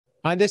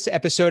On this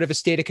episode of A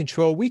State of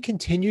Control, we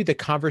continue the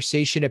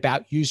conversation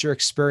about user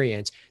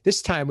experience. This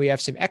time we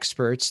have some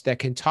experts that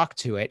can talk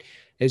to it,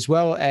 as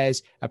well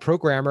as a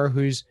programmer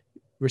who's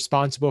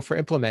responsible for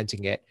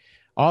implementing it.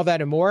 All that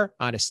and more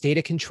on A State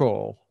of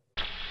Control.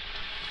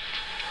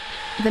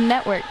 The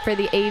network for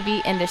the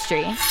AV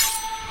industry.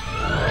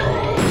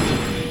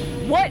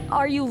 What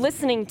are you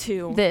listening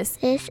to? This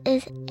is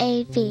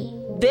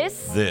AV.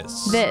 This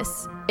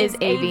is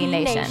AV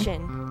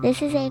Nation.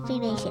 This is AV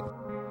Nation.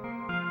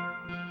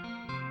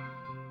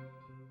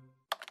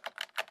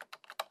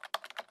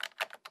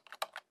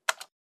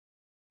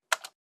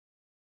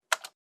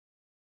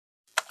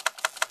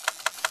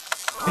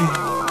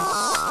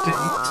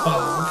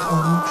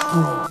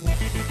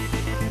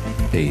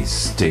 A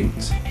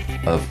State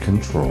of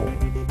Control.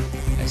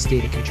 A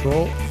State of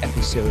Control,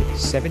 episode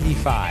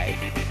 75,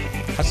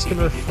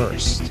 Customer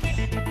First.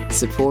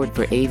 Support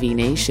for AV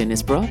Nation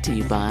is brought to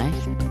you by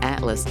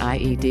Atlas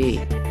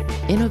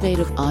IED,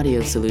 innovative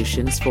audio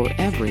solutions for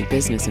every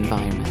business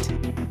environment.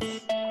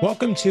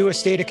 Welcome to A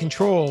State of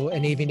Control,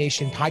 an AV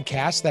Nation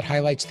podcast that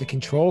highlights the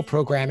control,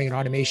 programming, and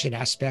automation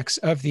aspects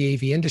of the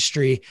AV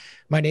industry.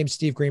 My name is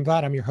Steve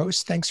Greenblatt. I'm your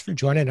host. Thanks for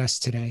joining us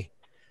today.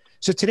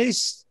 So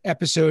today's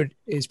episode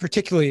is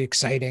particularly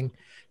exciting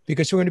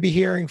because we're going to be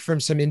hearing from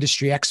some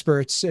industry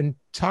experts and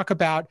talk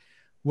about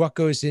what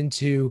goes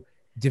into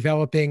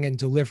developing and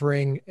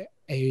delivering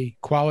a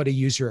quality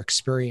user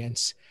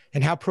experience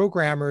and how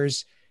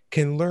programmers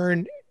can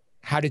learn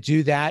how to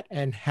do that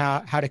and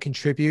how to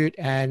contribute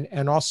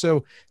and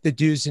also the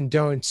do's and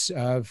don'ts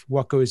of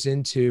what goes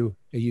into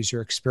a user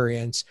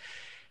experience.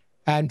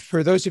 And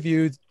for those of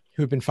you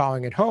who've been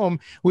following at home,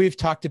 we've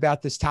talked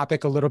about this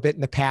topic a little bit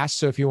in the past.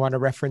 So if you want to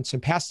reference some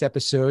past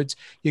episodes,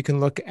 you can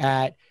look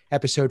at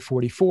episode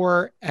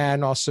 44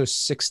 and also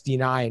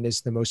 69 is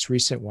the most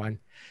recent one.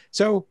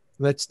 So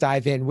let's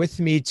dive in.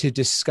 With me to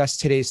discuss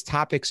today's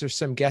topics are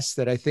some guests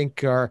that I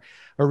think are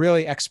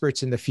really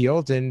experts in the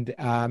field.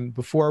 And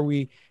before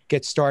we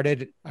get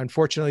started,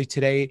 unfortunately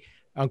today,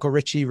 Uncle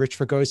Rich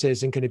Fregosa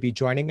isn't going to be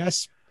joining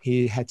us.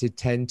 He had to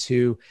tend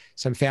to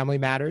some family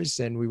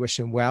matters and we wish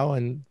him well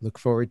and look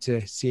forward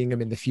to seeing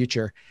him in the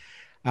future.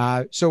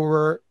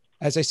 So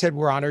as I said,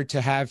 we're honored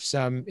to have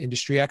some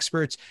industry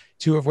experts,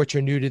 two of which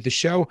are new to the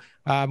show,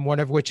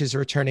 one of which is a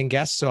returning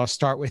guest. So I'll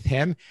start with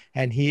him.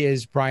 And he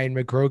is Brian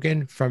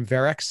McGrogan from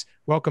Verrex.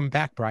 Welcome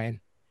back,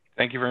 Brian.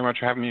 Thank you very much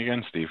for having me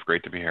again, Steve.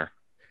 Great to be here.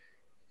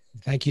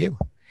 Thank you.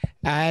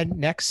 And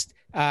next,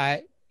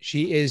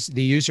 she is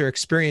the user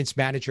experience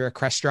manager at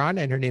Crestron,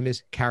 and her name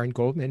is Karen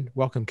Goldman.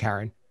 Welcome,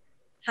 Karen.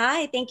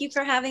 Hi, thank you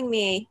for having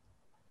me.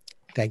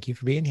 Thank you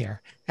for being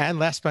here. And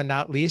last but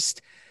not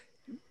least,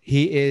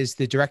 he is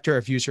the Director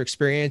of User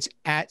Experience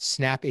at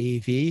Snap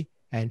AV,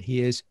 and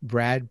he is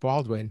Brad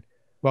Baldwin.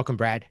 Welcome,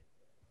 Brad.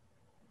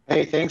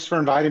 Hey, thanks for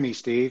inviting me,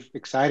 Steve.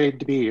 Excited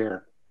to be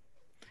here.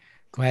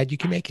 Glad you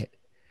can make it.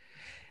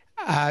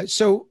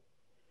 So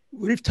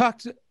we've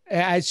talked,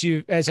 as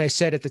I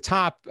said at the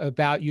top,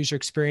 about user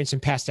experience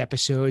in past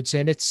episodes,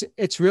 and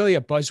it's really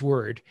a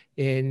buzzword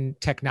in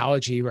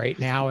technology right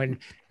now, and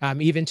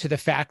even to the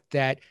fact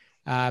that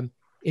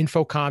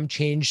Infocom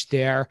changed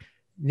their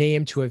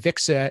name to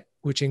Avixa,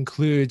 which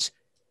includes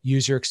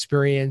user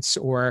experience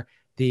or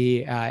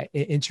the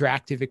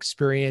interactive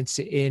experience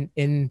in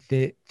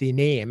the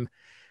name.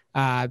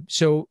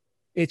 So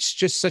it's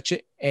just such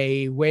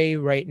a way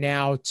right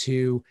now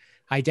to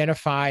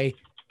identify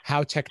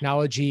how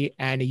technology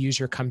and a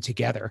user come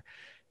together.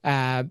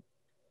 And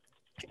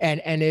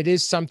it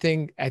is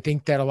something I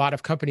think that a lot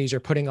of companies are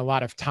putting a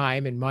lot of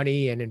time and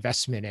money and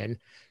investment in.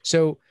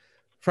 So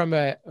from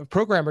a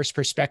programmer's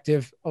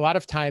perspective, a lot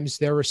of times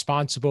they're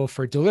responsible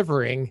for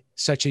delivering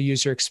such a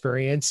user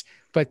experience,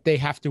 but they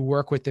have to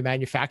work with the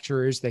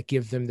manufacturers that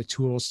give them the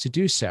tools to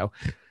do so.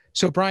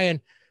 So Brian,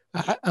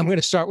 I'm going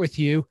to start with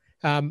you.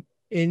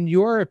 In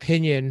your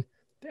opinion,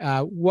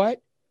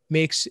 what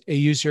makes a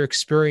user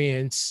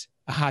experience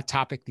a hot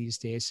topic these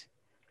days?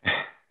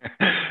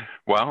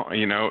 Well,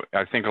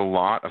 I think a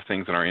lot of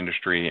things in our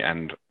industry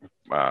and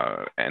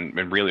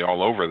really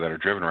all over that are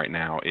driven right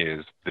now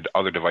is the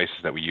other devices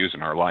that we use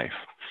in our life,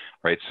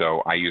 right?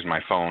 So I use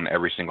my phone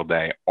every single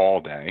day, all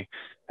day.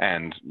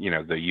 And,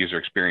 the user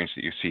experience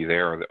that you see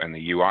there and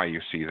the UI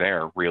you see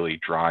there really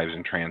drives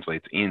and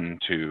translates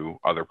into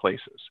other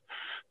places.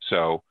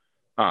 So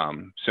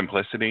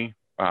simplicity,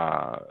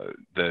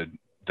 the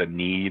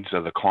needs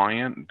of the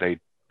client,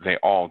 they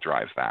all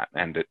drive that.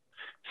 And it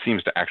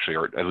seems to actually,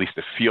 or at least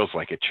it feels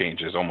like it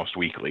changes almost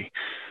weekly.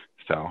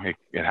 So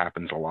it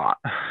happens a lot.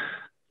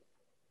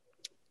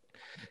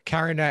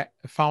 Karen,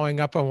 following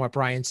up on what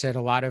Brian said,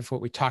 a lot of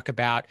what we talk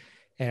about,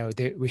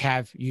 we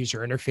have user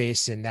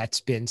interface, and that's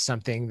been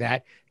something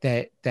that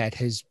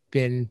has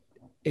been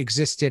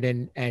existed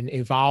and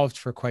evolved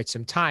for quite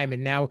some time.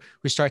 And now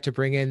we start to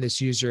bring in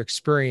this user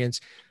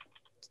experience.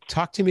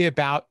 Talk to me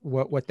about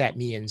what that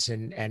means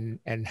and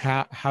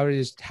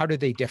how do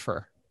they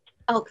differ?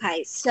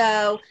 Okay,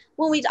 so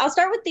I'll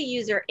start with the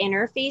user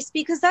interface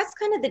because that's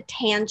kind of the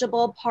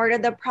tangible part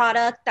of the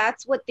product.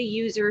 That's what the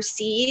user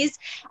sees,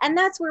 and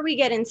that's where we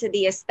get into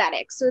the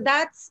aesthetics. So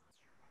that's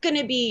going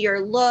to be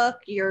your look,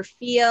 your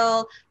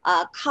feel,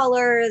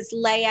 colors,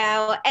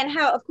 layout, and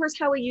of course,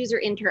 how a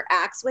user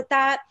interacts with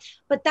that.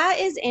 But that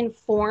is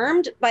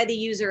informed by the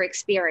user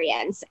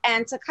experience.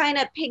 And to kind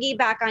of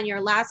piggyback on your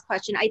last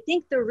question, I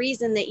think the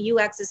reason that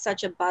UX is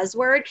such a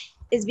buzzword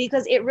is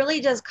because it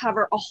really does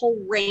cover a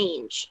whole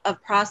range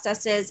of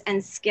processes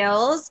and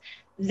skills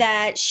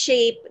that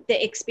shape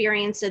the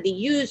experience of the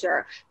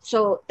user.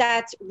 So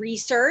that's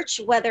research,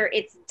 whether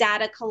it's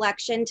data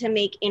collection to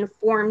make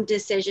informed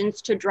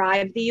decisions to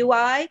drive the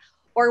UI,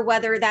 or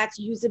whether that's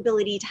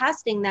usability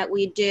testing that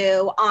we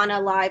do on a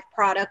live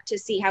product to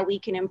see how we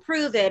can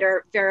improve it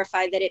or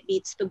verify that it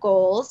meets the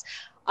goals.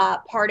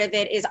 Part of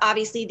it is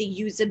obviously the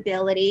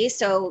usability.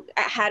 So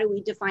how do we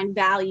define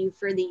value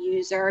for the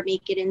user,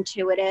 make it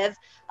intuitive?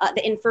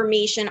 The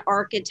information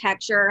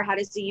architecture, how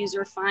does the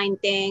user find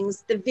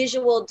things? The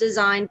visual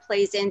design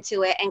plays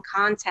into it, and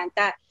content.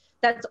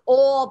 That's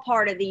all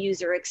part of the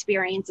user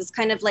experience. It's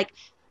kind of like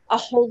a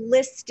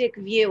holistic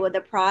view of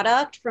the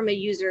product from a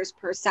user's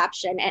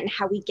perception and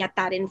how we get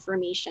that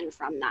information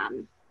from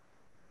them.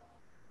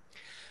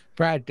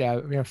 Brad,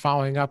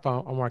 following up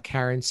on what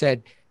Karen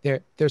said,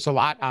 there's a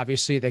lot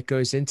obviously that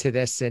goes into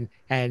this, and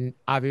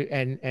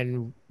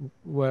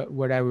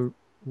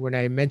when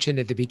I mentioned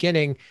at the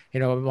beginning, a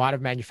lot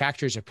of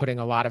manufacturers are putting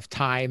a lot of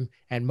time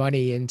and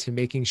money into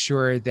making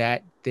sure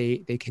that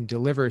they can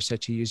deliver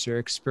such a user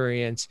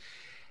experience.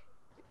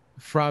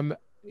 From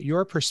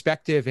your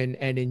perspective and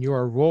in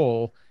your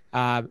role,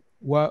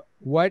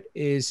 what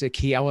is a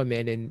key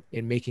element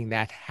in making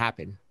that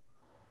happen?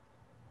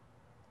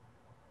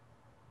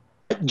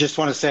 Just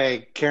want to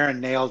say Karen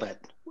nailed it.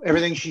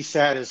 Everything she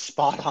said is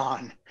spot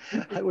on.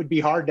 It would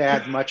be hard to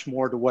add much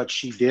more to what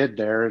she did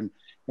there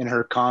in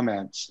her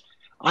comments.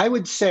 I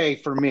would say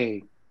for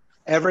me,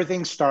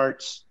 everything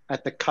starts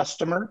at the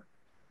customer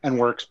and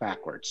works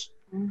backwards.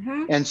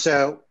 Mm-hmm. And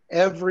so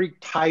every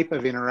type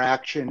of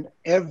interaction,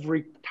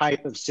 every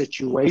type of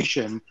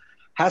situation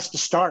has to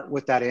start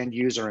with that end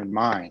user in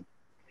mind.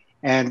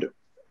 And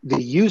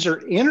the user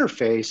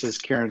interface, as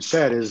Karen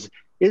said, is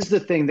the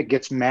thing that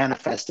gets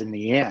manifest in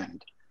the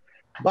end.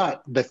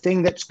 But the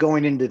thing that's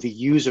going into the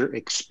user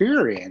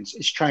experience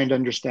is trying to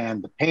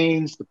understand the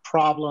pains, the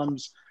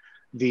problems,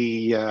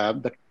 the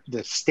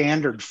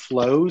standard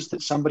flows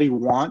that somebody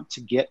wants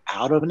to get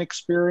out of an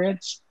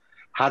experience.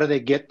 How do they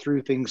get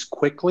through things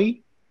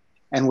quickly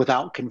and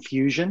without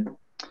confusion?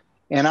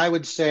 And I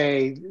would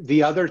say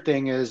the other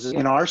thing is,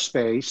 in our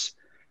space,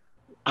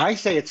 I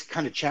say it's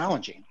kind of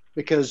challenging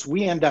because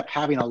we end up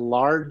having a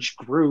large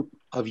group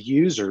of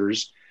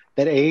users.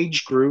 That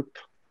age group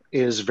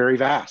is very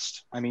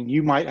vast. I mean,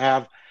 you might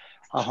have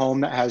a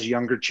home that has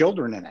younger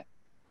children in it,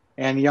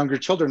 and younger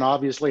children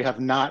obviously have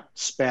not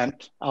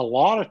spent a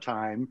lot of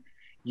time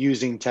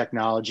using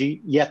technology,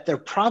 yet they're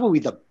probably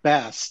the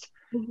best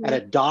at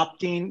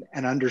adopting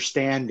and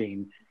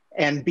understanding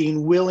and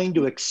being willing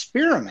to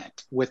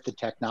experiment with the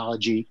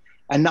technology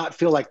and not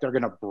feel like they're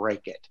going to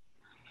break it.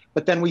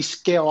 But then we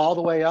scale all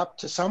the way up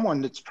to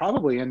someone that's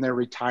probably in their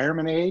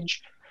retirement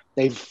age.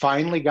 They've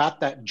finally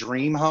got that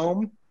dream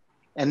home,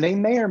 and they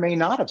may or may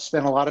not have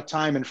spent a lot of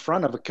time in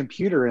front of a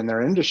computer in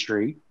their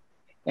industry.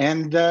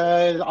 And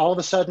all of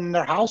a sudden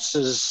their house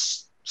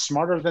is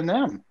smarter than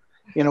them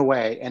in a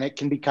way, and it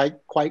can be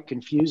quite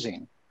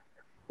confusing.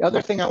 The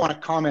other thing I want to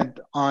comment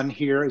on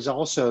here is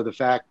also the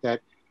fact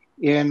that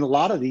in a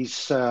lot of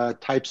these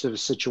types of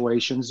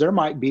situations, there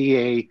might be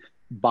a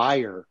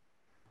buyer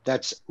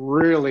that's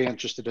really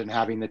interested in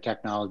having the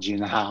technology in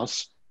the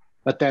house,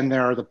 but then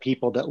there are the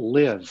people that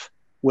live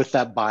with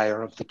that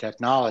buyer of the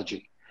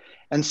technology.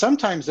 And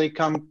sometimes they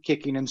come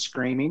kicking and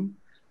screaming.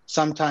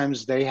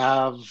 Sometimes they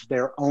have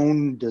their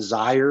own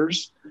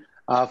desires.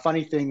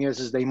 Funny thing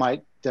is they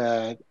might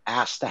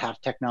ask to have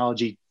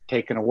technology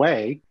taken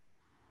away.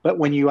 But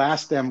when you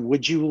ask them,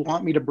 would you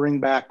want me to bring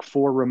back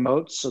 4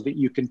 remotes so that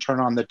you can turn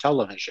on the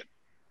television?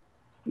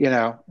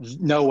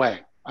 No way.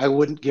 I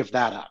wouldn't give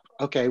that up.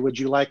 Okay, would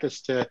you like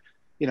us to,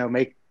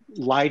 make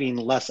lighting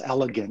less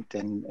elegant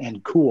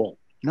and cool?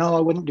 No,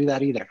 I wouldn't do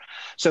that either.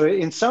 So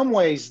in some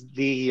ways,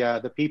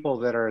 the people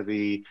that are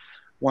the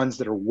ones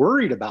that are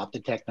worried about the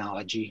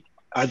technology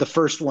are the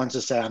first ones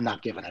to say, I'm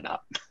not giving it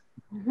up.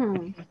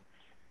 Mm-hmm.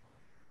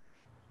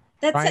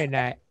 Brian,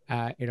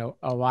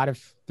 a lot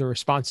of the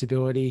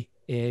responsibility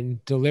in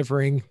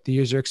delivering the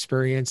user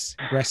experience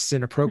rests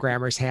in a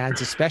programmer's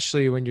hands,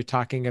 especially when you're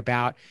talking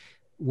about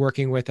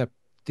working with a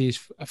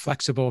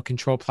flexible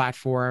control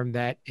platform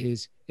that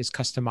is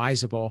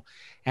customizable.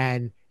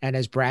 And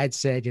as Brad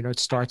said, it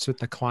starts with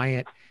the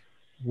client.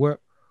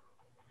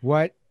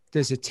 What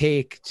does it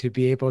take to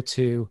be able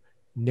to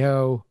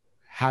know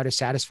how to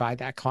satisfy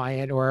that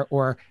client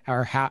or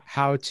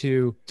how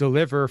to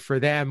deliver for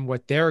them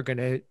what they're going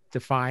to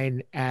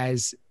define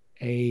as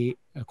a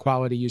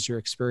quality user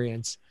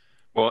experience?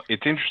 Well,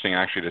 it's interesting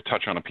actually to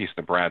touch on a piece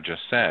that Brad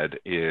just said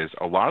is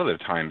a lot of the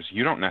times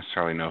you don't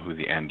necessarily know who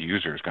the end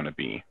user is going to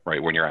be,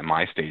 right? When you're at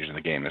my stage in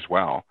the game as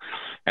well.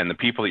 And the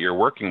people that you're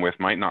working with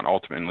might not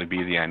ultimately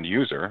be the end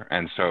user.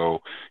 And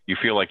so you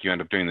feel like you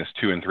end up doing this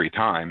 2 and 3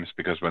 times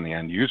because when the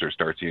end user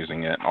starts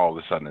using it, all of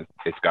a sudden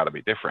it's got to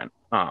be different.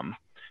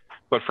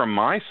 But from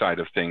my side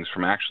of things,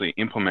 from actually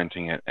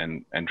implementing it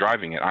and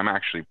driving it, I'm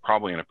actually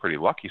probably in a pretty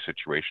lucky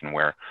situation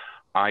where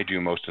I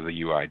do most of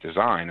the UI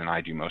design and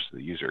I do most of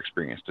the user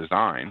experience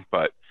design.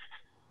 But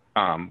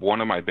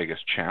one of my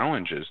biggest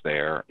challenges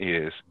there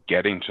is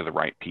getting to the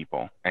right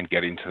people and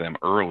getting to them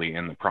early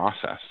in the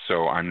process.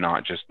 So I'm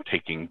not just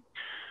taking,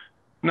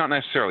 not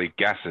necessarily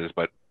guesses,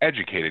 but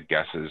educated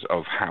guesses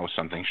of how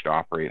something should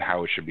operate,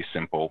 how it should be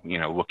simple, you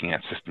know, looking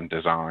at system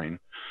design,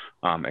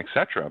 et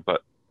cetera.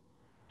 But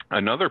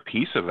another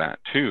piece of that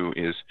too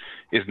is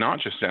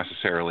not just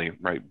necessarily,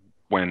 right,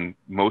 when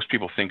most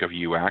people think of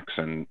UX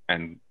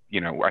and you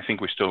know, I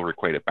think we still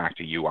equate it back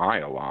to UI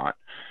a lot.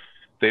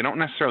 They don't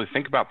necessarily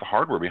think about the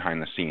hardware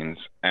behind the scenes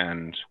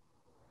and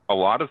a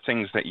lot of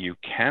things that you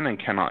can and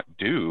cannot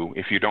do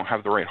if you don't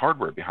have the right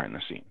hardware behind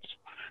the scenes,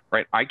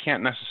 right? I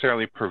can't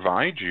necessarily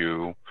provide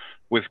you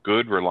with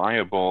good,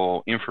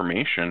 reliable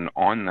information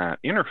on that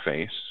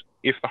interface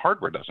if the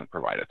hardware doesn't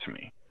provide it to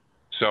me.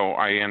 So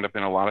I end up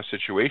in a lot of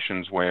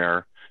situations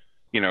where,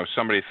 you know,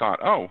 somebody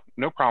thought, oh,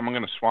 no problem, I'm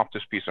going to swap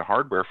this piece of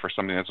hardware for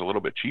something that's a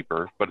little bit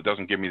cheaper, but it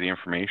doesn't give me the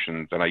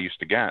information that I used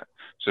to get.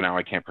 So now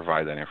I can't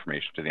provide that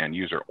information to the end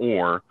user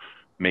or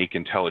make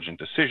intelligent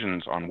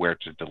decisions on where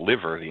to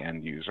deliver the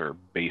end user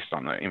based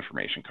on the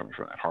information coming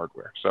from that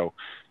hardware. So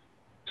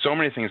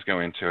many things go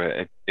into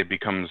it. It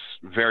becomes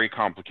very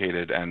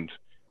complicated, and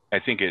I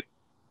think it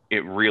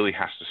really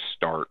has to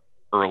start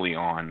early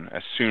on,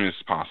 as soon as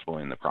possible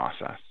in the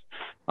process.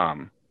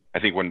 I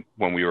think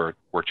when we were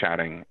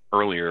chatting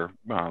earlier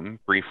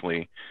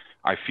briefly,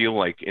 I feel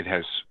like it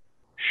has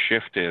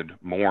shifted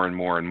more and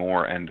more and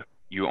more, and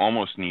you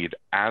almost need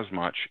as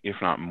much, if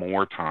not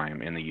more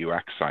time in the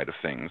UX side of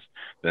things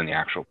than the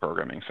actual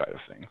programming side of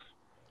things.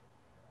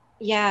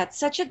 Yeah, it's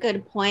such a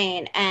good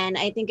point. And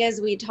I think as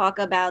we talk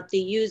about the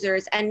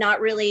users and not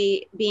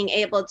really being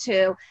able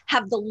to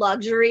have the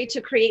luxury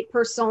to create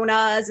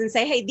personas and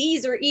say, hey,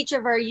 these are each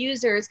of our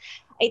users,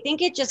 I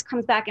think it just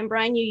comes back, and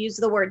Brian, you use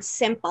the word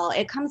simple.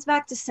 It comes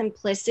back to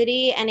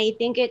simplicity, and I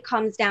think it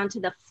comes down to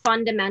the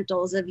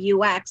fundamentals of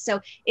UX. So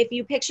if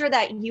you picture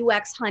that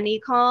UX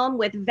honeycomb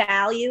with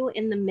value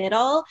in the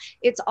middle,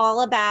 it's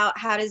all about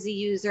how does the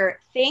user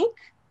think,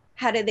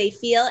 how do they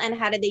feel, and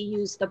how do they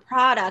use the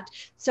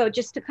product. So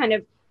just to kind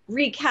of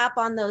recap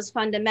on those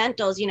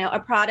fundamentals, you know, a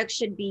product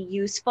should be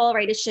useful,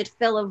 right? It should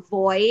fill a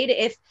void.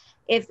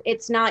 If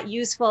it's not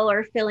useful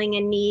or filling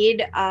a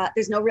need,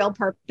 there's no real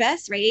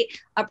purpose, right?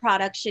 A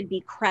product should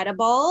be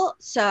credible.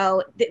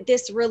 So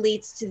this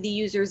relates to the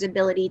user's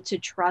ability to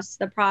trust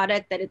the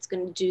product, that it's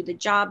going to do the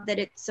job that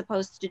it's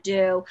supposed to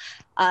do.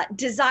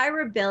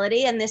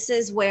 Desirability, and this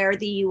is where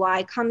the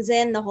UI comes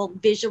in. The whole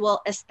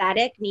visual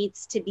aesthetic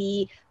needs to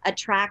be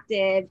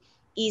attractive,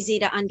 easy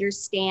to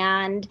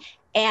understand.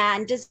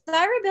 And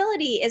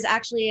desirability is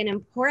actually an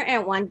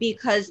important one,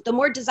 because the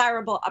more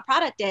desirable a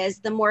product is,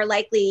 the more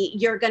likely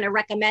you're going to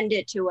recommend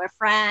it to a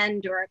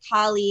friend or a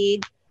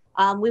colleague.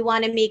 We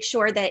want to make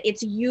sure that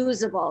it's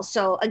usable.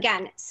 So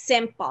again,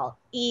 simple,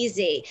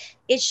 easy.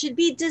 It should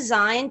be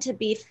designed to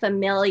be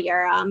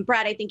familiar.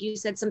 Brad, I think you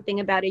said something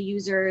about a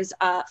user's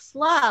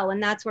flow,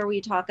 and that's where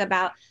we talk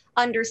about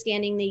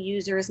understanding the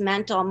user's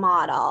mental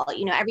model.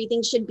 You know,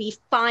 everything should be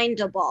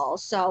findable.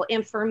 So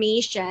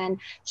information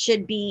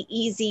should be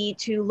easy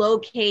to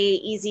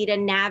locate, easy to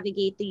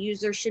navigate. The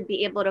user should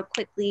be able to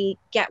quickly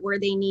get where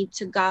they need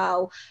to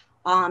go.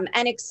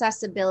 And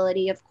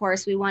accessibility, of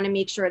course, we want to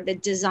make sure the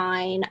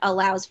design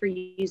allows for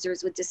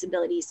users with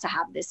disabilities to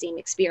have the same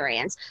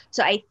experience.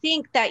 So I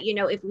think that, you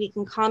know, if we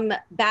can come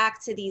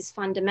back to these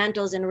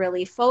fundamentals and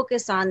really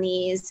focus on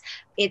these,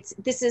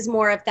 this is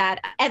more of that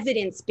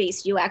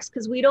evidence-based UX,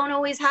 because we don't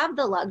always have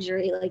the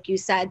luxury, like you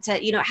said,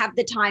 to, you know, have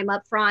the time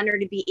up front or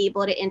to be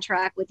able to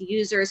interact with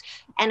users.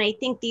 And I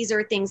think these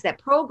are things that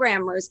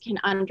programmers can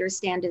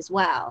understand as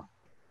well.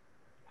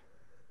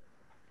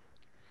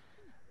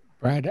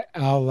 Brad,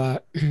 I'll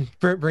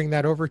bring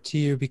that over to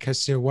you,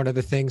 because one of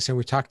the things, and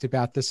we talked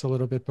about this a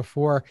little bit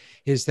before,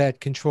 is that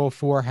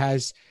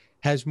Control4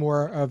 has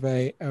more of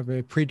a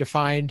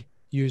predefined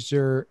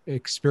user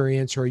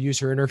experience or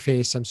user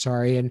interface. I'm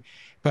sorry,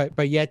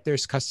 but yet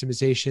there's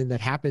customization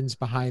that happens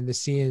behind the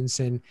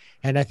scenes, and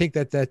I think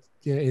that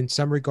in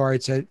some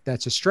regards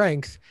that's a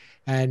strength,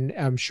 and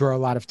I'm sure a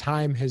lot of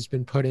time has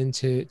been put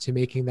into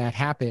making that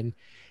happen.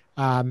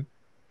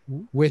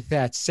 With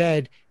that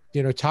said,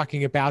 you know,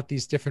 talking about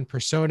these different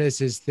personas,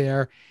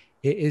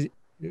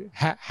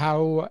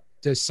 how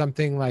does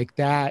something like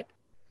that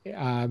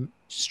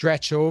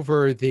stretch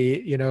over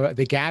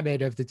the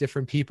gamut of the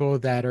different people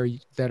that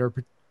are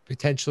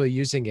potentially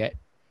using it?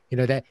 You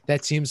know,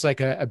 that seems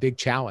like a big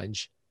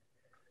challenge.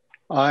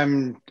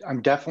 I'm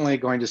definitely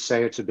going to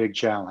say it's a big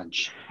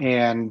challenge,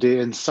 and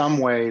in some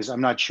ways, I'm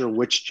not sure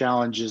which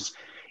challenge is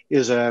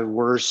is a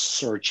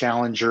worse or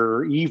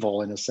challenger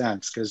evil in a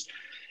sense, because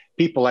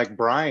people like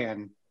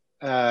Brian,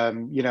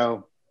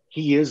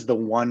 he is the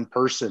one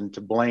person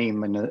to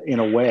blame in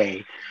a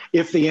way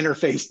if the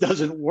interface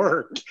doesn't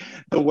work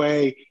the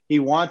way he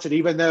wants it,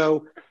 even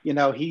though,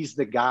 he's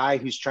the guy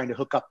who's trying to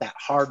hook up that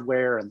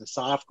hardware and the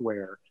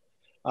software.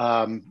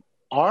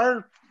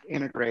 Our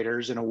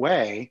integrators, in a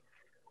way,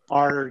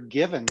 are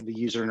given the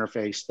user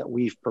interface that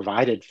we've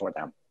provided for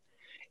them.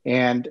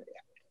 And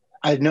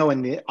I know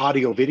in the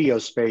audio video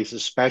space,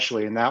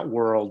 especially in that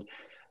world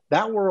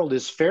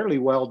is fairly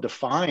well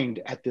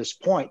defined at this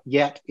point,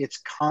 yet it's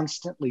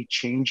constantly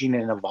changing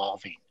and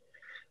evolving.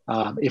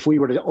 If we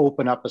were to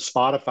open up a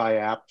Spotify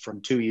app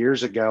from 2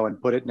 years ago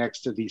and put it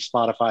next to the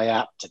Spotify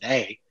app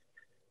today,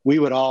 we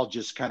would all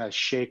just kind of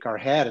shake our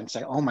head and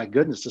say, oh my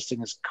goodness, this thing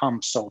has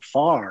come so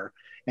far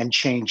and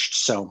changed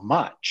so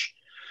much,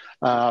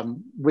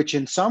 which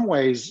in some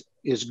ways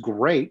is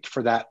great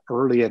for that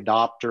early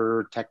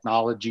adopter,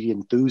 technology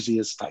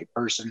enthusiast type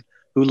person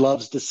who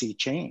loves to see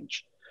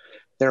change.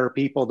 There are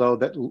people, though,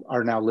 that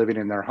are now living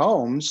in their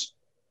homes,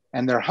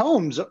 and their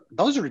homes,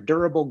 those are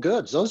durable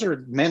goods. Those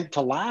are meant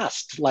to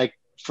last like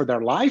for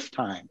their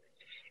lifetime.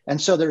 And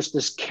so there's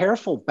this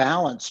careful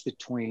balance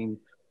between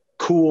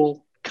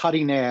cool,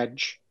 cutting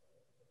edge,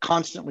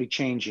 constantly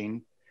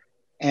changing,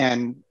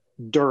 and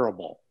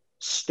durable,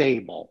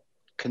 stable,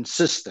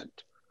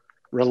 consistent,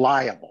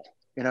 reliable.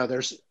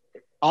 There's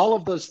all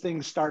of those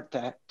things start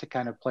to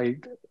kind of play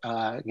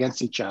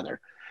against each other.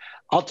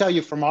 I'll tell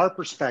you, from our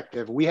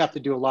perspective, we have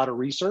to do a lot of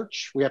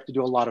research. We have to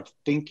do a lot of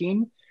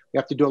thinking. We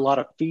have to do a lot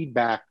of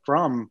feedback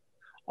from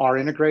our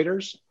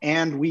integrators.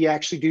 And we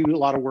actually do a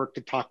lot of work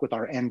to talk with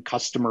our end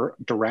customer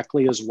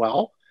directly as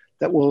well,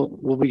 that will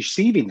be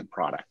receiving the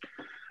product.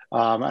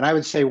 And I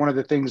would say one of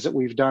the things that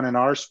we've done in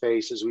our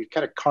space is we've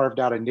kind of carved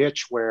out a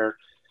niche where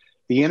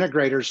the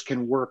integrators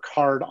can work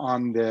hard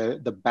on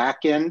the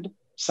back end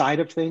side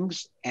of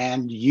things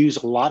and use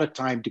a lot of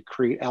time to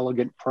create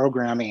elegant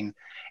programming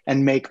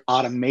and make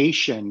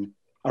automation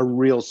a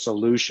real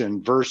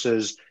solution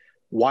versus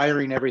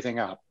wiring everything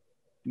up,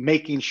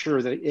 making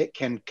sure that it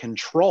can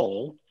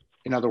control,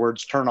 in other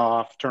words, turn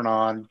off, turn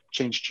on,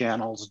 change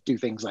channels, do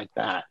things like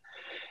that.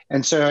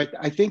 And so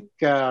I think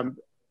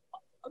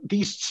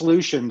these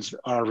solutions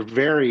are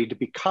varied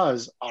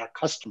because our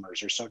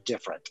customers are so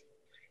different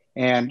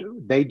and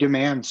they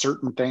demand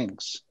certain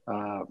things.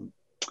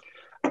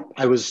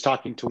 I was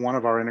talking to one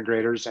of our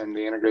integrators, and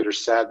the integrator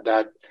said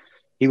that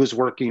he was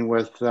working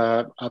with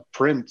a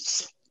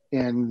prince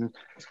in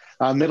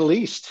Middle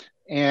East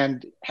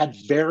and had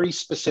very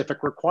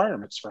specific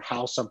requirements for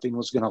how something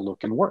was going to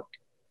look and work.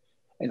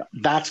 And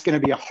that's going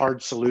to be a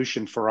hard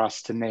solution for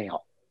us to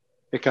nail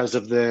because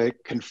of the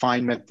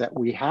confinement that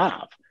we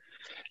have.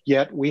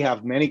 Yet we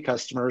have many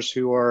customers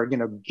who are,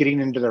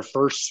 getting into their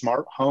first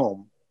smart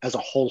home as a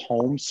whole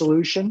home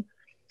solution,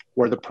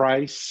 where the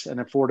price and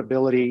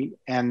affordability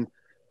and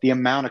the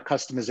amount of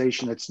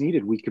customization that's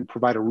needed, we can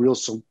provide a real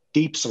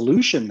deep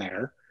solution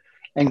there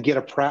and get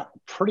a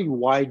pretty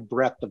wide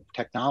breadth of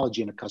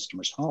technology in a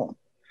customer's home.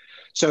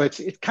 So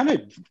it kind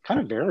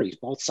of varies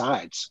both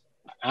sides.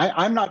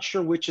 I'm not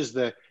sure which is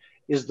the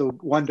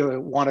one to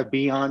want to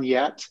be on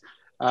yet.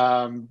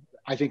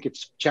 I think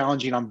it's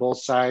challenging on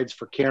both sides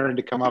for Karen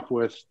to come up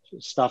with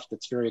stuff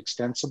that's very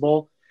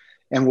extensible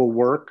and will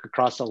work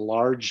across a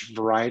large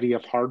variety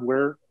of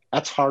hardware.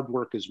 That's hard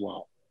work as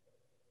well.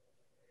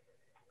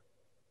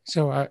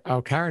 So,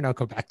 Karen, I'll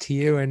go back to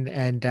you.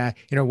 And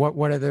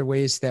one of the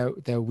ways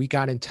that we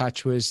got in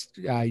touch was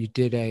you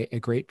did a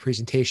great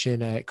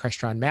presentation at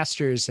Crestron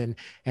Masters, and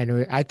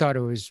I thought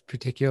it was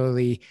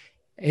particularly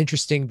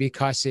interesting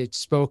because it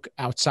spoke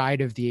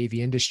outside of the AV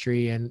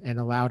industry and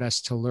allowed us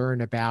to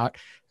learn about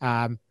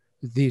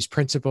these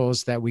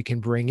principles that we can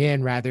bring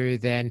in, rather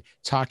than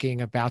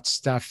talking about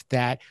stuff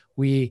that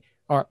we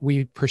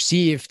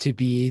perceive to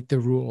be the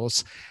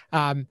rules.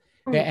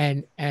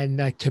 And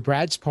to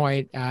Brad's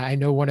point, I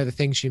know one of the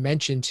things you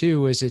mentioned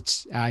too is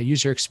its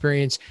user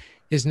experience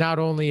is not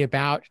only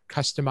about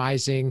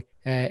customizing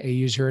a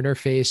user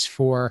interface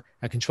for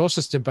a control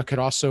system, but could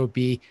also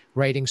be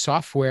writing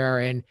software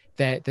and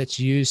that's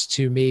used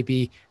to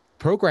maybe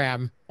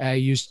program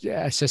a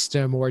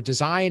system or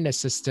design a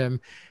system.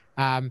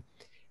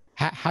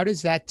 How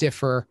does that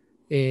differ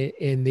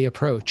in the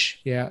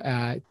approach?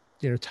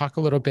 Talk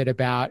a little bit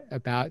about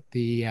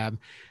the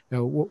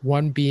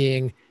one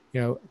being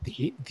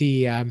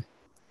the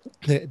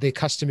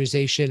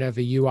customization of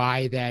a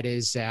UI that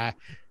is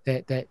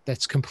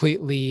that's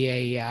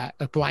completely a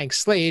blank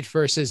slate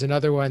versus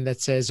another one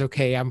that says,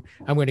 okay, I'm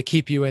going to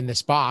keep you in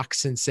this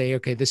box and say,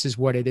 okay, this is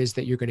what it is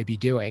that you're going to be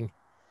doing.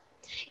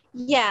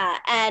 Yeah.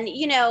 And,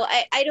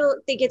 I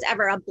don't think it's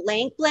ever a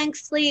blank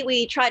slate.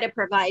 We try to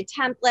provide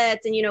templates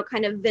and,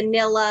 kind of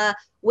vanilla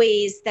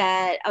ways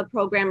that a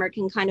programmer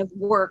can kind of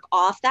work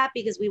off that,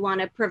 because we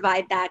want to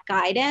provide that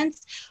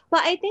guidance.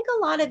 But I think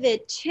a lot of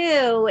it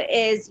too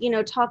is,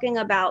 talking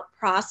about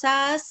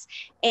process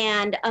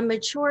and a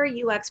mature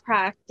UX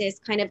practice,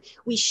 kind of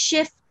we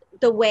shift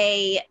the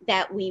way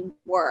that we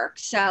work.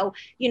 So,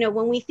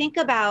 when we think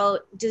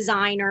about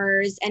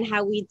designers and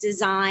how we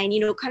design,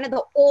 kind of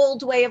the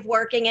old way of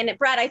working, and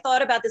Brad, I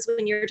thought about this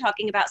when you were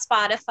talking about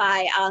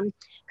Spotify,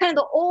 kind of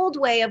the old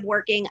way of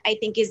working, I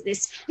think, is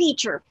this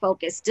feature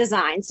focused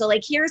design. So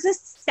like, here's a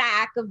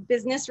stack of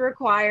business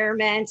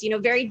requirements,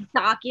 very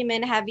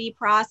document heavy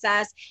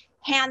process.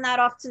 Hand that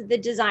off to the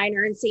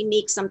designer and say,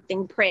 make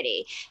something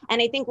pretty.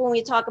 And I think when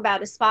we talk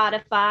about a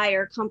Spotify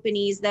or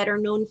companies that are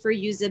known for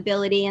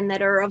usability and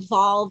that are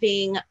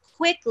evolving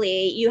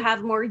quickly, you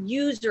have more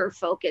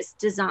user-focused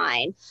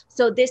design.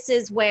 So this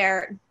is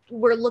where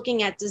we're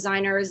looking at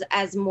designers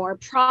as more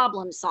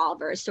problem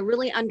solvers. So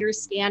really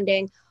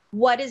understanding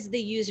what is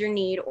the user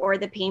need or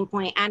the pain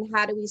point, and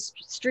how do we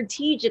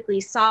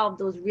strategically solve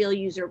those real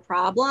user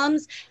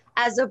problems,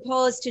 as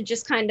opposed to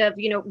just kind of,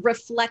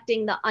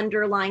 reflecting the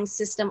underlying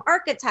system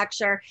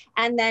architecture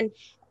and then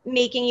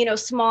making,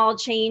 small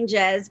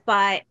changes,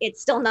 but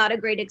it's still not a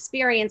great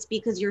experience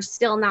because you're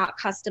still not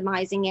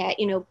customizing it,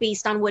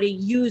 based on what a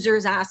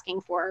user's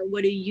asking for, or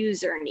what a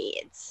user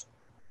needs.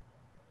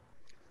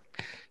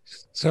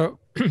 So,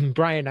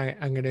 Brian,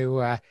 I'm going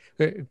to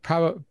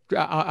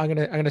I'm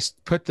going to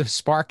put the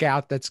spark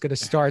out that's going to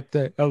start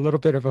a little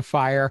bit of a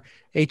fire.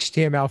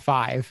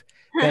 HTML5.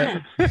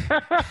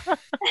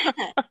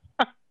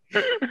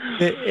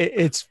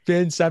 It's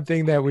been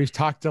something that we've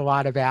talked a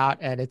lot about,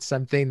 and it's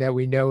something that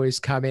we know is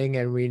coming,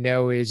 and we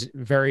know is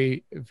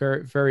very,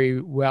 very,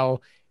 very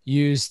well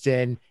used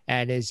and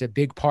is a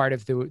big part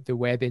of the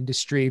web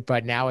industry.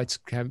 But now it's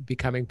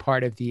becoming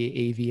part of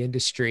the AV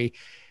industry.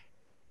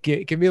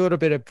 Give me a little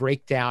bit of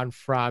breakdown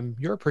from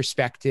your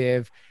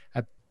perspective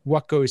of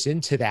what goes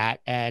into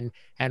that, and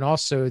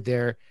also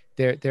the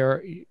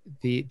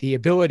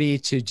ability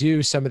to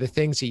do some of the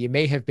things that you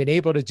may have been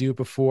able to do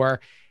before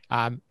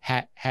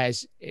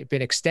has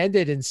been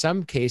extended in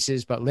some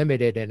cases, but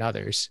limited in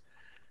others.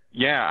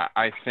 Yeah,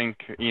 I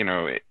think,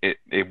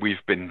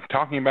 we've been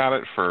talking about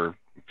it for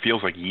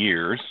feels like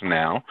years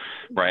now,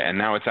 right? And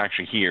now it's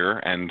actually here.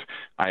 And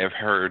I have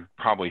heard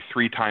probably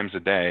 3 times a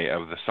day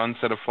of the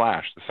sunset of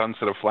Flash. The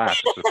sunset of Flash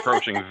is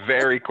approaching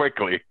very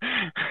quickly.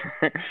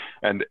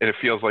 And it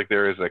feels like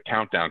there is a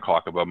countdown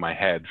clock above my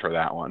head for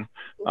that one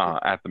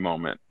at the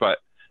moment. But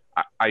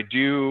I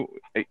do,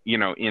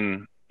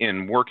 in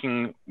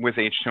working with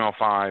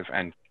HTML5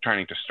 and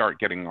trying to start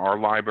getting our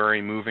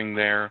library moving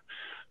there,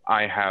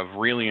 I have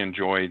really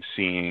enjoyed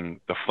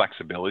seeing the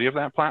flexibility of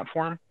that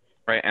platform,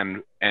 right?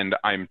 And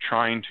I'm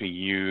trying to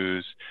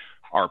use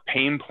our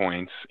pain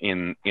points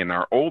in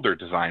our older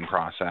design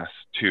process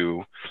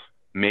to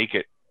make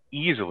it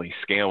easily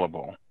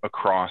scalable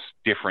across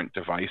different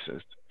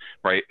devices,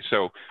 right?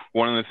 So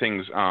one of the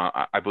things,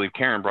 I believe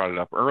Karen brought it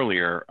up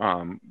earlier,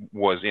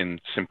 was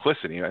in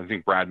simplicity. I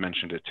think Brad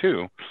mentioned it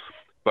too.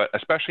 But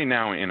especially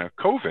now in a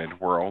COVID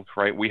world,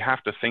 right, we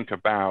have to think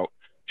about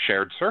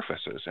shared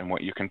surfaces and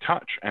what you can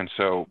touch. And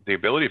so the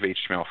ability of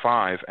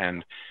HTML5,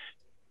 and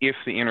if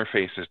the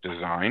interface is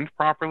designed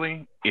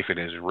properly, if it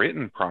is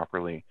written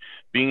properly,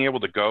 being able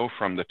to go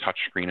from the touch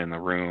screen in the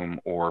room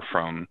or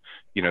from,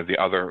 the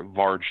other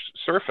large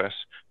surface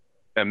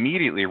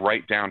immediately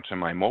right down to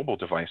my mobile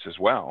device as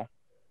well,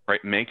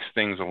 right, makes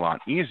things a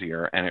lot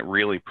easier, and it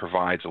really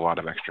provides a lot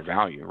of extra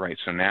value, right?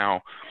 So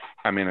now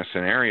I'm in a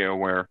scenario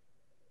where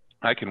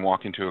I can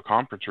walk into a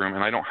conference room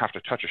and I don't have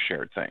to touch a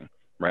shared thing,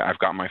 right? I've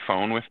got my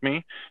phone with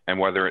me, and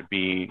whether it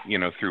be,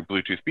 through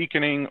Bluetooth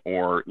beaconing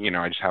or,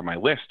 I just have my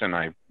list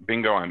and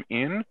bingo, I'm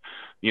in,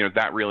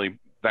 that really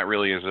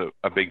is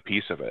a big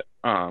piece of it.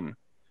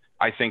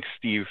 I think,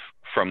 Steve,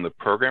 from the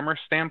programmer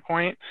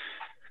standpoint,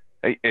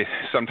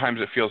 sometimes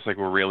it feels like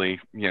we're really,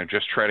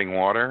 just treading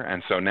water.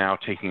 And so now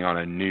taking on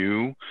a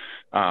new,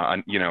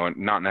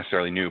 not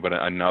necessarily new, but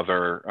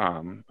another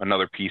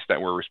piece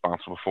that we're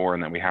responsible for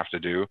and that we have to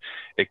do,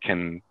 it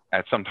can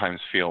at sometimes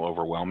feel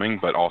overwhelming,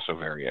 but also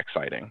very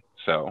exciting.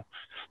 So,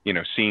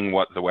 seeing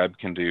what the web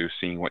can do,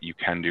 seeing what you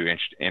can do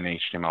in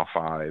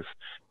HTML5,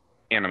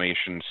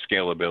 animation,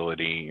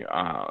 scalability,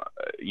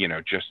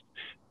 just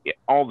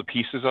all the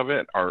pieces of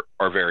it are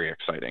very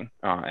exciting.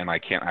 And I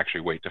can't actually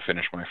wait to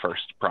finish my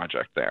first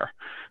project there.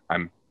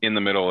 I'm in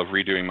the middle of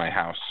redoing my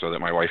house so that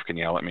my wife can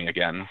yell at me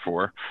again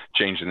for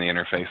changing the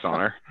interface on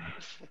her.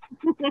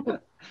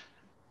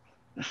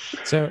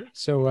 So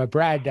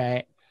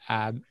Brad,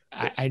 I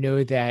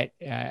know that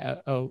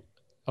a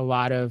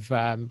lot of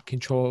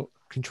Control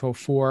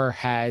 4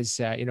 has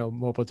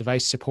mobile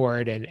device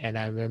support, and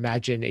I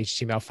imagine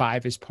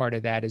HTML5 is part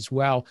of that as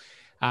well.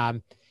 Does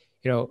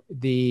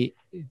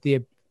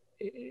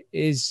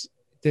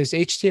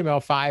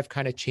HTML5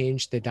 kind of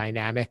change the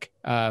dynamic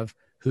of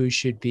who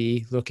should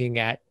be looking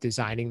at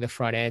designing the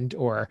front end,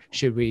 or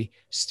should we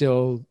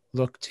still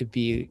look to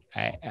be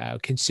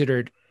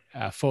considered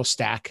full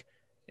stack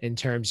in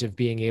terms of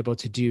being able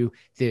to do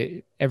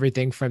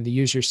everything from the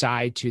user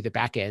side to the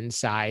back end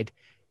side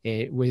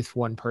with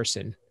one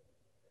person?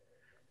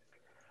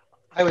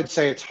 I would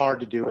say it's hard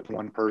to do with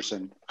one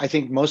person. I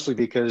think mostly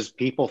because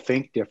people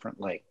think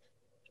differently.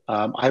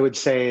 I would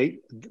say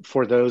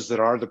for those that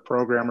are the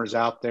programmers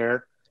out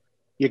there,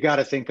 you got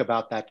to think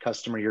about that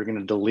customer you're going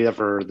to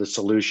deliver the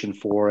solution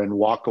for and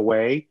walk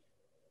away.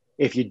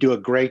 If you do a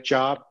great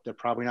job, they're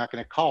probably not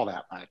going to call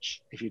that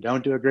much. If you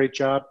don't do a great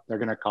job, they're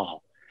going to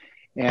call.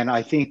 And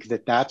I think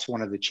that that's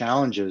one of the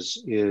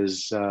challenges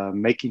is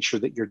making sure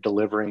that you're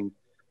delivering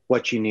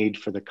what you need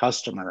for the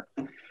customer.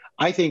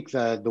 I think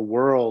the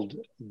world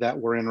that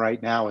we're in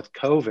right now with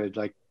COVID,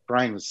 like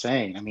Brian was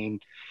saying, I mean,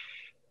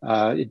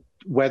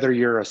 whether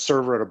you're a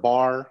server at a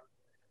bar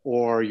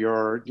or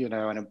you're,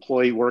 an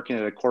employee working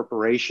at a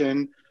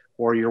corporation,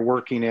 or you're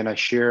working in a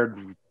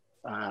shared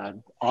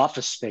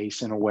office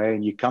space in a way,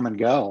 and you come and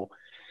go,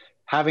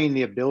 having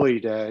the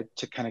ability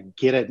to kind of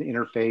get an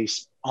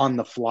interface on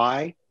the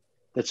fly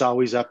that's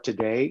always up to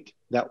date,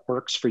 that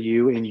works for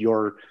you and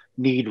your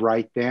need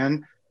right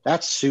then,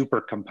 that's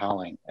super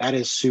compelling. That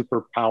is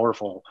super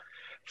powerful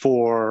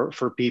for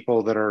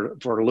people that are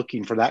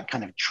looking for that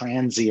kind of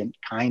transient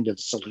kind of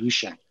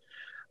solution.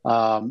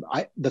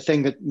 The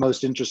thing that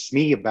most interests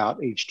me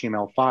about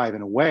HTML5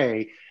 in a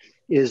way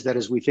is that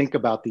as we think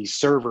about these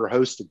server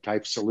hosted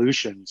type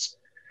solutions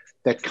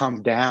that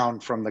come down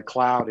from the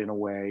cloud in a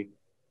way,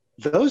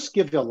 those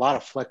give you a lot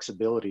of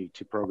flexibility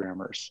to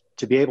programmers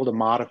to be able to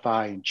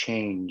modify and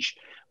change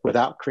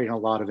without creating a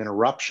lot of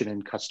interruption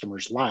in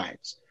customers'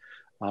 lives.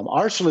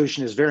 Our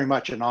solution is very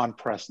much an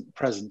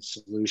on-present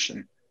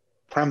solution,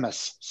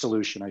 premise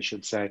solution, I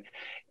should say.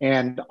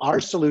 And our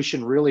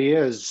solution really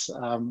is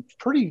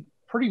pretty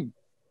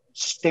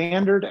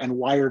standard and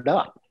wired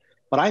up.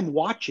 But I'm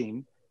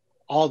watching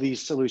all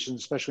these solutions,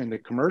 especially in the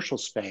commercial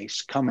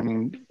space,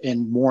 coming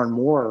in more and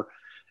more.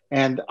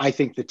 And I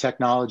think the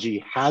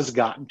technology has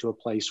gotten to a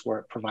place where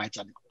it provides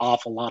an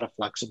awful lot of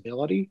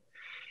flexibility.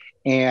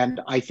 And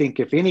I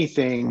think, if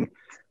anything,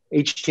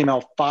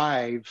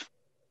 HTML5, in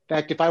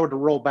fact, if I were to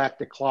roll back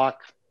the clock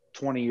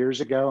 20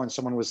 years ago and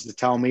someone was to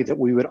tell me that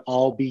we would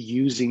all be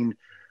using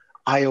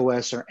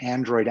iOS or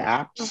Android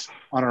apps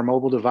on our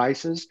mobile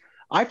devices,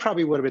 I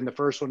probably would have been the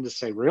first one to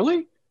say,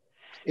 really?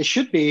 It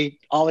should be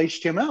all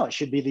HTML. It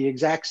should be the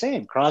exact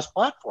same,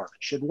 cross-platform.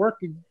 It should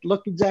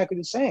look exactly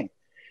the same.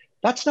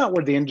 That's not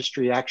where the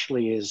industry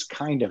actually is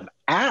kind of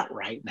at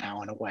right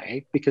now in a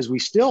way, because we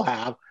still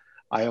have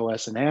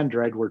iOS and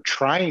Android. We're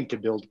trying to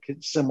build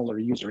similar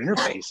user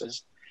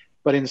interfaces,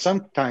 but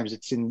sometimes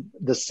it's in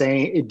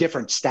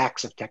different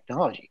stacks of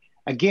technology.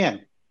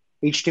 Again,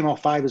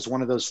 HTML5 is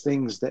one of those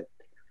things that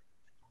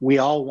we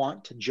all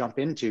want to jump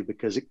into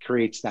because it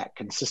creates that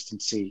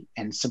consistency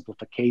and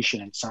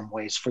simplification in some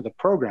ways for the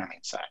programming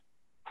side.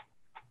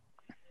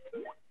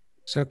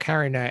 So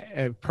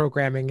Karen,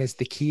 programming is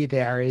the key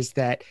there. Is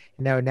that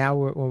now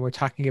when we're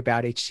talking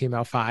about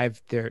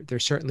HTML5,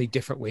 there's certainly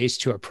different ways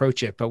to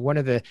approach it. But one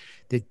of the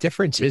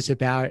differences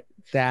about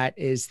that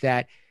is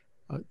that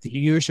the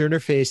user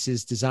interface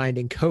is designed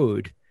in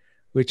code,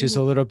 which is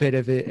a little bit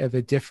of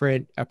a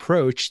different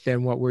approach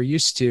than what we're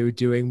used to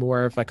doing,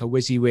 more of like a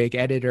WYSIWYG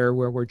editor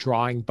where we're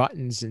drawing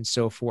buttons and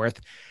so forth.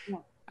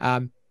 Yeah.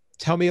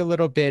 Tell me a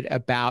little bit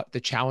about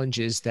the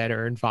challenges that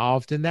are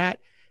involved in that.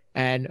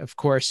 And of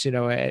course,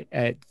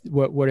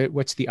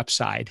 what's the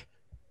upside?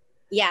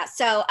 Yeah.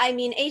 So, I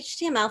mean,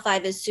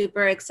 HTML5 is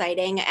super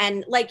exciting.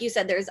 And like you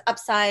said, there's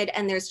upside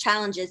and there's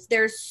challenges.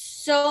 There's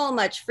so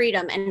much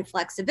freedom and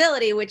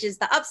flexibility, which is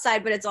the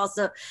upside, but it's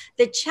also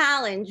the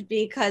challenge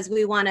because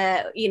we want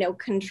to,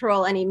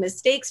 control any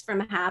mistakes from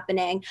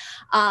happening.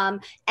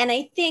 And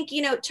I think,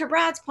 to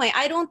Brad's point,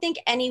 I don't think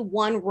any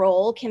one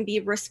role can be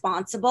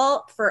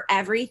responsible for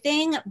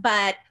everything,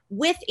 but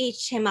with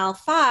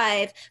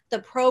HTML5, the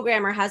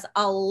programmer has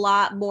a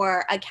lot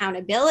more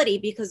accountability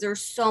because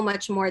there's so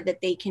much more that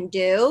they can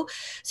do.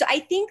 So I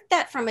think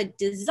that from a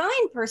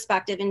design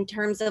perspective, in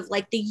terms of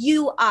like the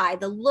UI,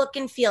 the look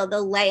and feel,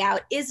 the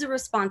layout is a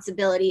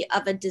responsibility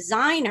of a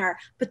designer,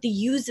 but the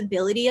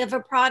usability of a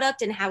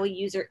product and how a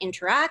user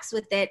interacts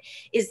with it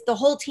is the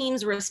whole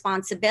team's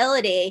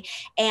responsibility.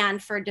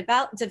 And for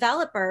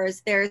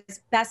developers, there's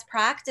best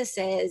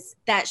practices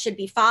that should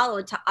be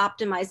followed to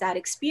optimize that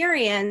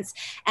experience.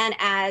 And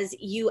as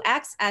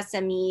UX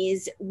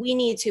SMEs, we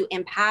need to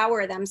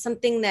empower them.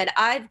 Something that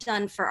I've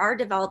done for our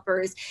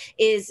developers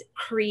is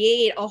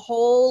create a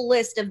whole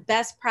list of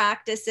best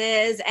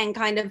practices and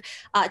kind of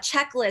a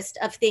checklist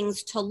of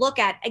things to look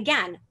at.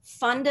 Again,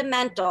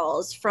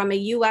 fundamentals from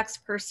a UX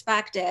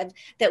perspective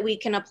that we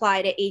can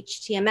apply to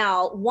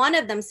HTML. One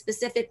of them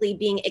specifically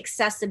being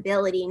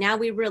accessibility. Now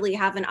we really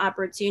have an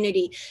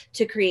opportunity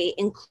to create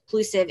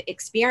inclusive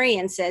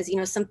experiences.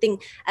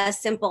 Something as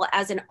simple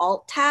as an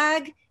alt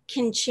tag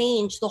can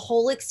change the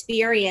whole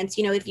experience.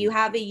 If you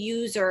have a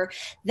user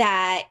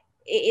that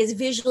is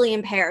visually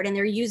impaired and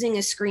they're using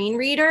a screen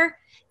reader,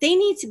 they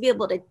need to be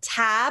able to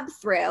tab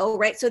through,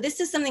 right? So this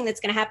is something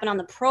that's going to happen on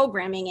the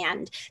programming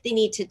end. They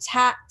need to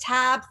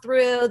tab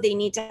through, they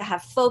need to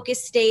have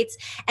focus states,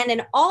 and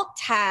an alt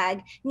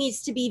tag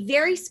needs to be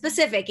very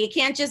specific. It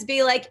can't just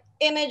be like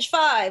image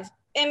 5,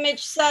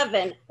 image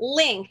 7,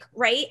 link,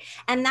 right?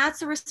 And that's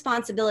the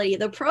responsibility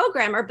of the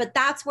programmer, but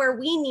that's where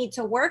we need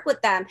to work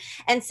with them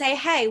and say,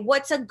 hey,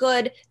 what's a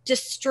good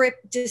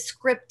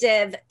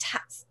descriptive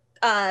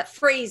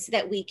phrase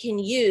that we can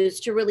use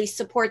to really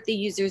support the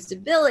user's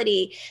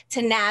ability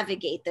to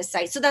navigate the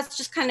site. So that's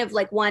just kind of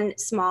like one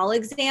small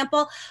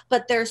example,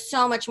 but there's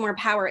so much more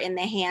power in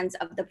the hands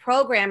of the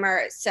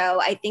programmer.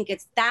 So I think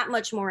it's that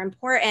much more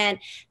important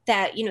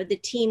that, you know, the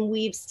team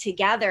weaves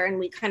together and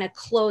we kind of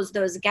close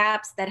those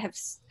gaps that have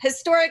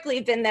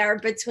historically been there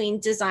between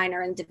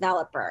designer and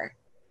developer.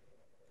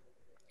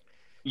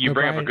 You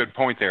bring up a good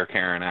point there,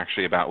 Karen,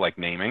 actually, about like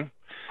naming.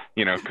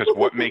 You know, because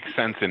what makes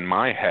sense in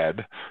my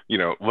head, you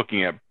know,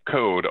 looking at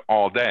code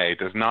all day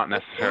does not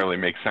necessarily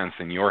make sense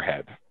in your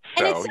head.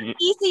 So, and it's so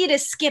easy to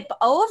skip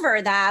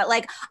over that.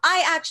 Like,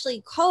 I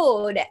actually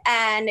code,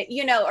 and,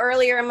 you know,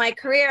 earlier in my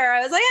career,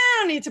 I was like, I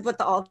don't need to put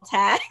the alt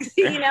tags,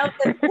 you know,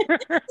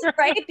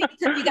 right?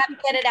 Because you got to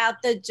get it out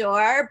the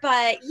door.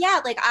 But yeah,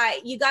 like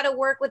you got to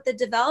work with the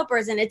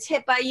developers. And a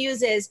tip I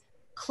use is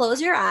close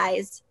your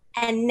eyes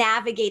and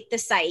navigate the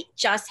site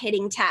just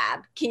hitting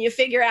tab. Can you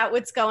figure out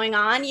what's going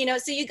on? You know,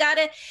 so you got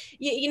to,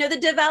 you know, the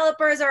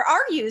developers are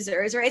our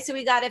users, right? So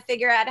we got to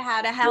figure out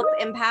how to help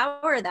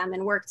empower them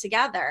and work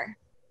together.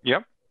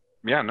 Yep.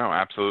 Yeah, no,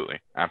 absolutely.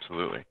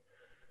 Absolutely.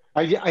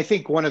 I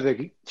think one of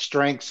the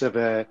strengths of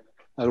a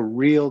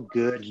real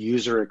good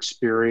user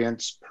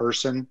experience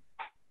person,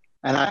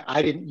 and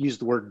I didn't use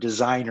the word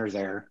designer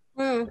there,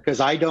 because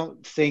I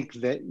don't think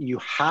that you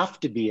have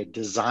to be a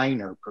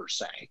designer per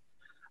se.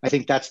 I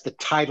think that's the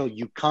title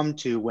you come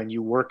to when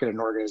you work at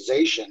an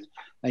organization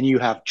and you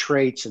have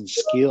traits and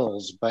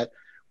skills, but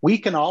we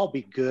can all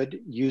be good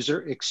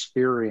user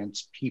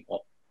experience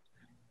people.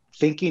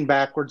 Thinking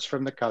backwards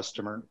from the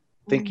customer,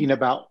 thinking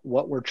about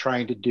what we're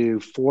trying to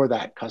do for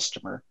that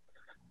customer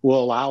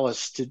will allow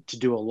us to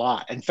do a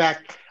lot. In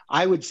fact,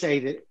 I would say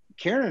that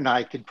Karen and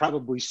I could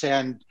probably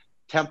send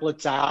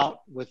templates out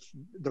with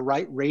the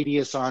right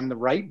radius on the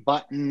right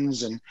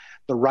buttons and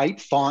the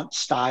right font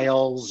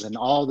styles and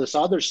all this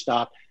other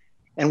stuff.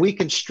 And we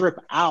can strip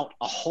out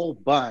a whole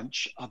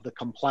bunch of the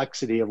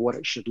complexity of what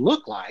it should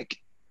look like.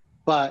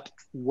 But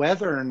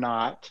whether or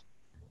not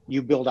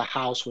you build a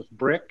house with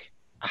brick,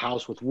 a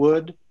house with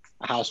wood,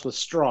 a house with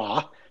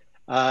straw,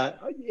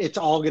 it's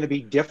all going to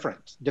be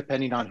different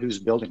depending on who's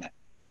building it.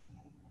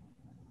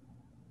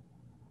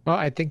 Well,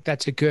 I think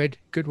that's a good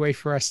way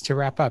for us to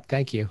wrap up.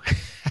 Thank you.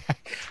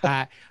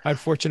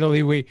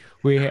 Unfortunately, we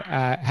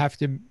have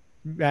to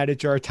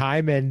manage our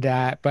time,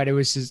 but it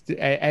was just,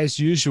 as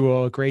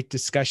usual, a great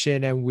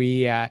discussion, and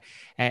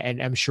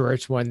and I'm sure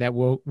it's one that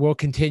we'll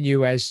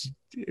continue. As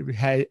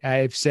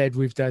I've said,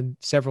 we've done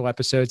several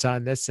episodes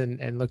on this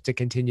and look to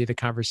continue the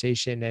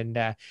conversation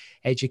and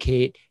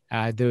educate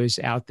those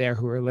out there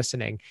who are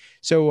listening.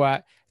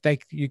 So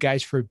thank you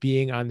guys for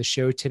being on the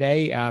show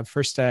today.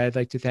 First, I'd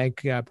like to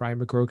thank Brian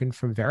McGrogan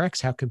from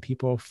Verrex. How can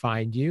people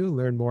find you,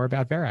 learn more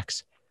about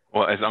Verrex?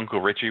 Well, as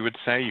Uncle Richie would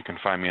say, you can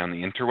find me on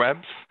the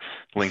interwebs,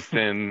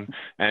 LinkedIn,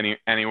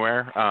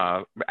 anywhere,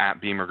 at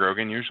B.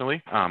 McGrogan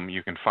usually.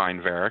 You can find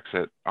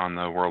Verrex on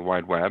the World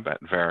Wide Web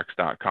at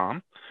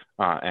verrex.com,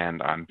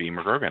 and I'm B.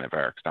 McGrogan at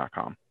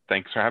verrex.com.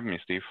 Thanks for having me,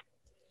 Steve.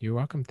 You're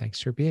welcome. Thanks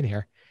for being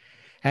here.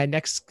 And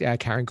next,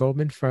 Karen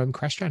Goldman from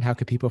Crestron. How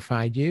can people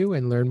find you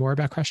and learn more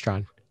about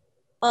Crestron?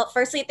 Well,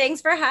 firstly,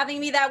 thanks for having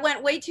me. That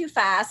went way too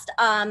fast.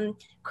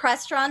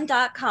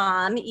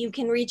 Crestron.com. You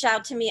can reach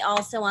out to me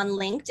also on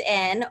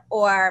LinkedIn,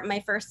 or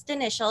my first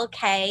initial,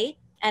 K,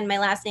 and my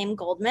last name,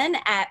 Goldman,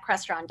 at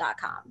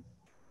Crestron.com.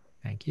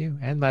 Thank you.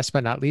 And last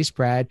but not least,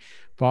 Brad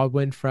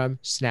Baldwin from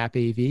Snap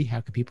AV. How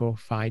can people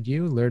find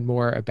you, learn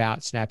more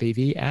about Snap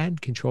AV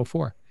and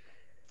Control4?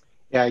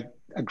 Yeah, I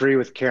agree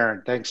with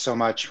Karen. Thanks so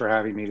much for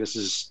having me. This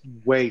is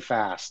way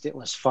fast. It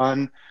was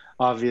fun,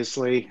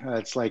 obviously.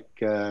 It's like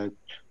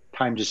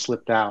time just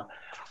slipped out.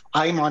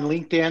 I'm on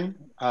LinkedIn,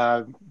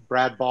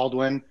 Brad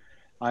Baldwin.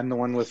 I'm the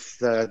one with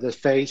the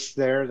face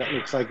there that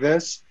looks like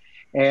this.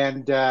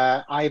 And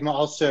I'm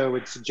also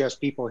would suggest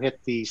people hit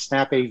the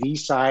Snap AV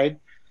side.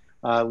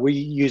 We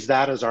use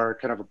that as our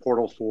kind of a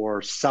portal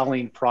for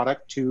selling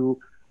product to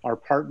our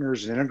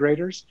partners and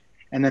integrators.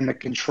 And then the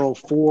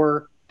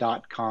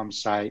Control4.com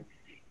site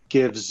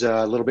gives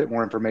a little bit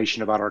more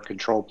information about our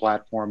control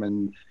platform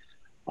and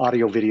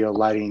audio, video,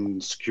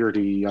 lighting,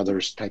 security,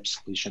 others type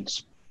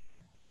solutions.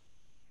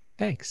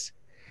 Thanks.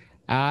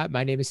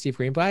 My name is Steve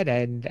Greenblatt,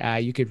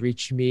 and you could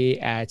reach me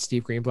at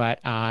Steve Greenblatt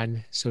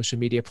on social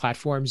media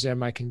platforms and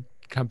my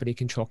company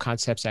Control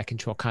Concepts at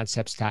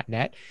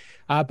controlconcepts.net.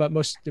 But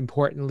most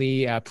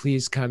importantly,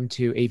 please come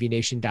to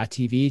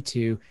avnation.tv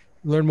to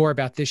learn more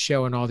about this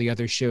show and all the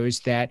other shows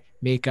that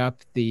make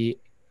up the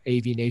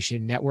AV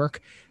Nation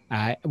network.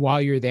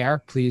 While you're there,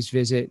 please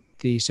visit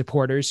the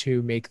supporters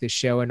who make this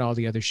show and all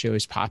the other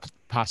shows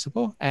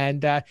possible.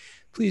 And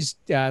please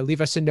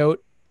leave us a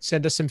note,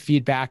 send us some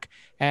feedback.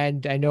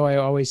 And I know I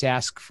always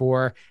ask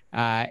for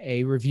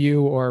a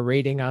review or a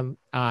rating on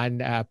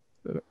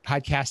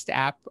podcast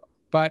app,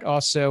 but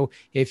also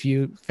if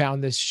you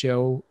found this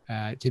show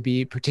to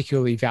be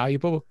particularly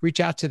valuable, reach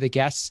out to the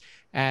guests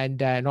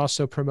and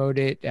also promote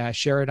it,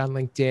 share it on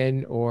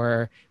LinkedIn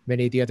or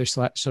many of the other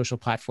social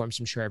platforms.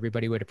 I'm sure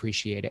everybody would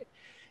appreciate it.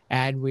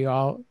 And we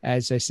all,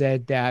 as I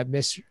said,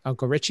 miss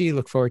Uncle Richie.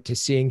 Look forward to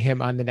seeing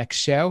him on the next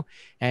show.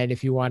 And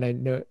if you want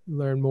to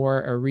learn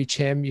more or reach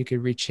him, you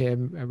can reach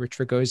him, Rich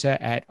Fregosa,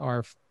 at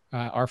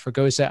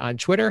rfregosa on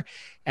Twitter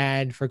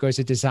and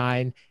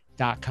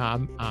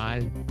fregosadesign.com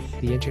on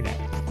the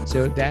internet.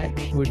 So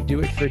that would do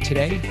it for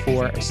today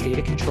for A State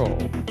of Control.